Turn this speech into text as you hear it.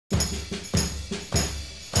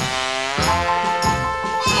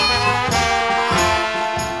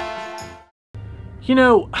You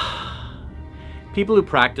know, people who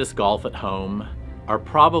practice golf at home are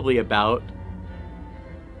probably about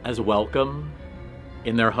as welcome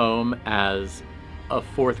in their home as a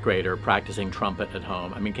fourth grader practicing trumpet at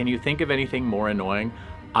home. I mean, can you think of anything more annoying?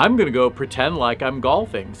 I'm gonna go pretend like I'm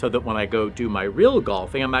golfing so that when I go do my real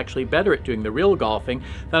golfing, I'm actually better at doing the real golfing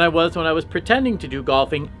than I was when I was pretending to do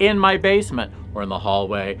golfing in my basement or in the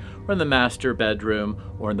hallway or in the master bedroom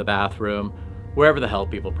or in the bathroom, wherever the hell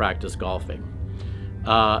people practice golfing.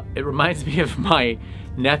 It reminds me of my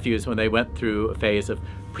nephews when they went through a phase of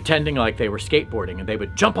pretending like they were skateboarding and they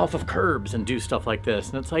would jump off of curbs and do stuff like this.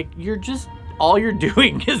 And it's like, all you're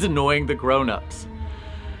doing is annoying the grown-ups.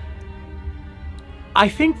 I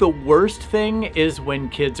think the worst thing is when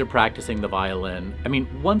kids are practicing the violin. I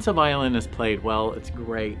mean, once a violin is played well, it's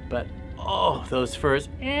great, but oh, those first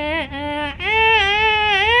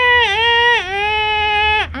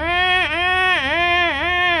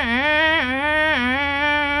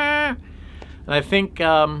and I think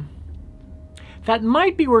that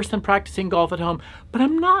might be worse than practicing golf at home, but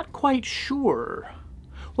I'm not quite sure.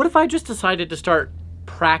 What if I just decided to start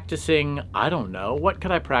practicing, I don't know, what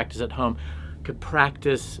could I practice at home? Could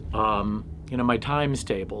practice, my times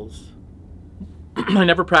tables. I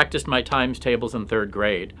never practiced my times tables in 3rd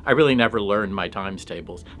grade. I really never learned my times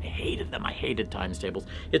tables. I hated them. I hated times tables.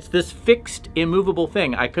 It's this fixed, immovable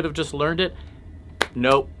thing. I could have just learned it.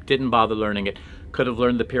 Nope, didn't bother learning it. Could have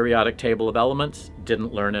learned the periodic table of elements.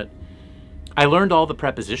 Didn't learn it. I learned all the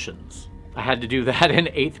prepositions. I had to do that in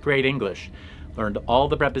 8th grade English. Learned all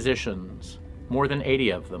the prepositions, more than 80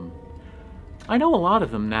 of them. I know a lot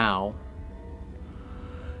of them now.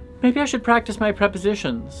 Maybe I should practice my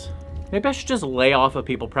prepositions. Maybe I should just lay off of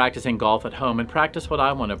people practicing golf at home and practice what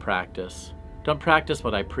I want to practice. Don't practice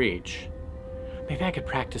what I preach. Maybe I could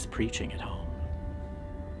practice preaching at home.